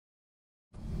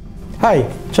Hi,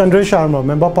 Chandresh Sharma,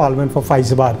 Member of Parliament for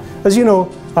Fyzabad. As you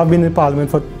know, I've been in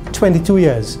Parliament for 22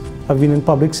 years. I've been in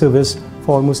public service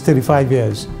for almost 35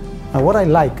 years. And what I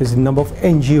like is the number of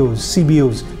NGOs,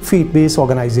 CBOs, faith-based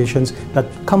organizations that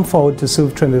come forward to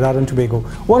serve Trinidad and Tobago.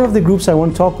 One of the groups I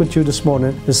want to talk with you this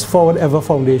morning is Forward Ever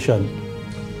Foundation,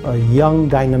 a young,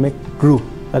 dynamic group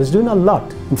that is doing a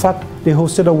lot. In fact, they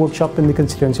hosted a workshop in the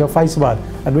constituency of Fyzabad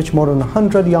at which more than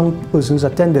 100 young persons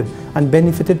attended and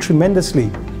benefited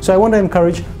tremendously. So I want to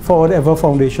encourage Forward Ever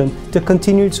Foundation to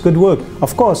continue its good work.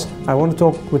 Of course, I want to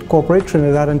talk with corporate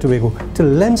Trinidad and Tobago to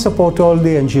lend support to all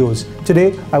the NGOs.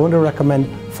 Today, I want to recommend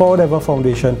Forward Ever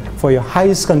Foundation for your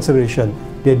highest consideration.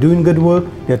 They're doing good work,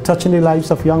 they're touching the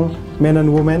lives of young men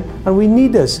and women, and we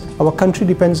need this. Our country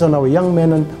depends on our young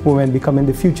men and women becoming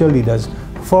the future leaders.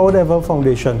 Forward Ever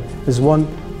Foundation is one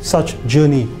such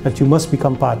journey that you must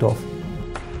become part of.